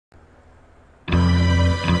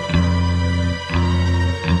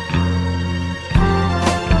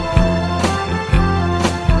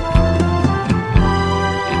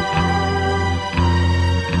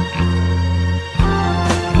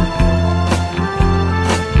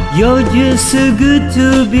You're just so good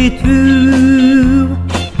to be true.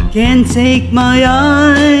 Can't take my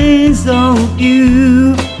eyes off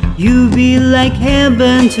you. You be like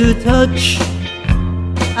heaven to touch.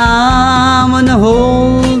 I wanna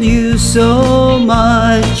hold you so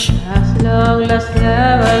much. As long as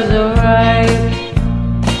love has arrived,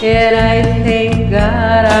 and I thank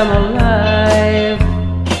God I'm alive.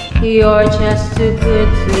 You're just too good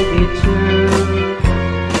to be true.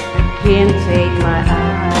 I can't take my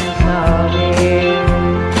eyes off you.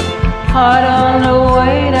 Hard on the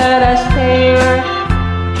way that I stare,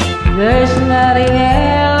 there's nothing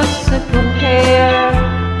else to compare.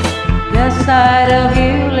 The sight of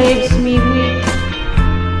you leaves me weak.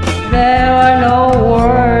 There are no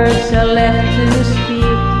words left to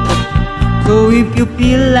speak. So if you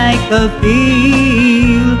feel like I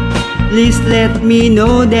feel, please let me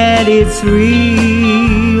know that it's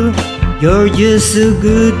real. You're just so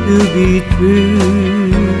good to be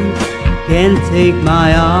true. Can't take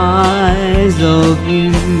my eyes off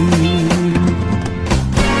you.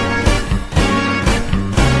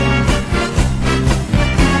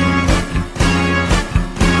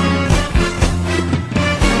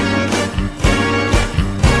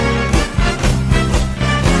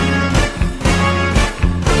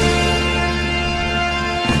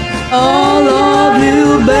 I love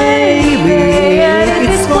you, baby.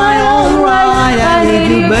 It's quite alright. I need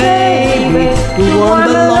you, baby. To warm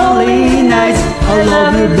the lonely nights. I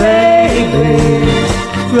love you, baby.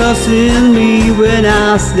 Trust in me when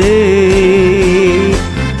I say,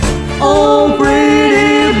 oh,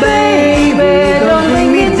 pretty baby, don't bring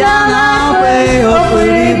me down, I'll pray. Oh,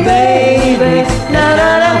 pretty baby, let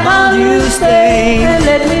I hold you stay. And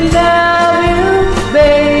let me love you,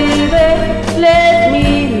 baby. Let me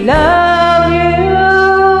love you.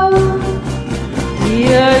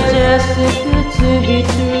 You're just too good to be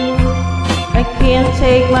true. I can't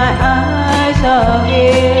take my eyes off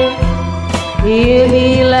you. You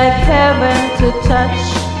be like heaven to touch.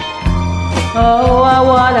 Oh, I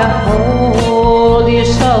wanna hold you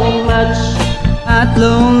so much. At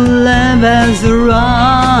long love has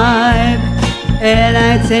arrived, and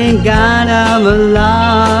I thank God I'm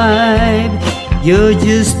alive. You're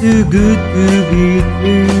just too good to be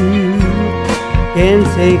true. Can't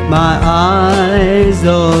take my eyes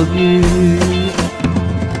off you.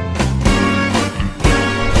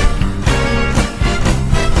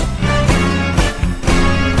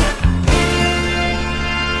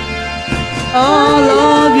 I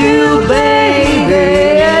love you,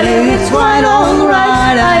 baby, and it's quite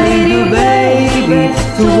alright. I need you, baby,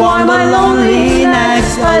 to warm my lonely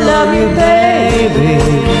nights. I love you, baby.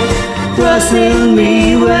 Trust in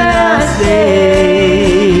me when I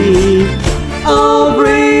say, oh,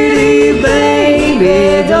 pretty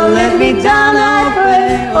baby, don't let me down, I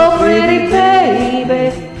pray. Oh, pretty baby.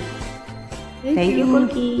 Thank you,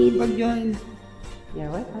 COOLKID. Pag-join.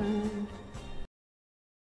 You're welcome.